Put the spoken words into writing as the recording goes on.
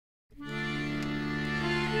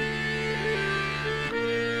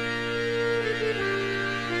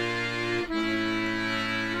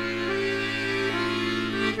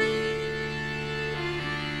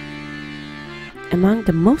Among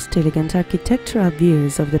the most elegant architectural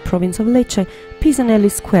views of the province of Lecce,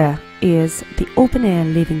 Pisanelli Square is the open-air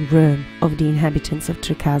living room of the inhabitants of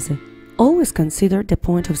Tricase. Always considered the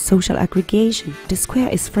point of social aggregation, the square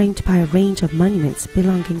is framed by a range of monuments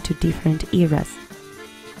belonging to different eras.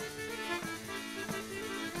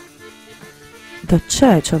 The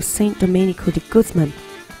church of Saint Domenico di Guzman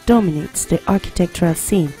dominates the architectural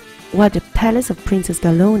scene, while the Palace of Princes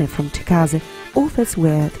Gallone from Tricase offers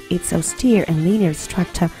with its austere and linear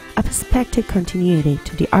structure a perspective continuity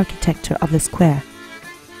to the architecture of the square.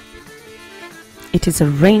 It is a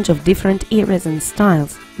range of different eras and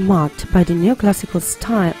styles, marked by the neoclassical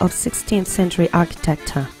style of 16th century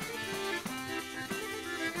architecture.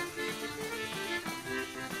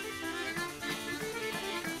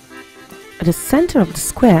 At the center of the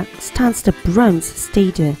square stands the bronze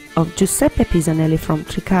statue of Giuseppe Pisanelli from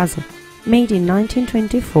Tricase, made in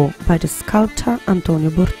 1924 by the sculptor Antonio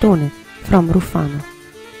Bortone from Ruffano.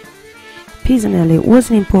 Pisanelli was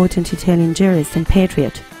an important Italian jurist and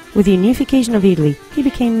patriot. With the unification of Italy, he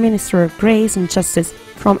became Minister of Grace and Justice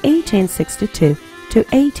from 1862 to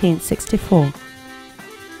 1864.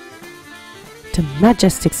 The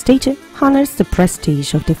majestic statue honors the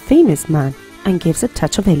prestige of the famous man and gives a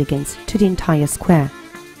touch of elegance to the entire square.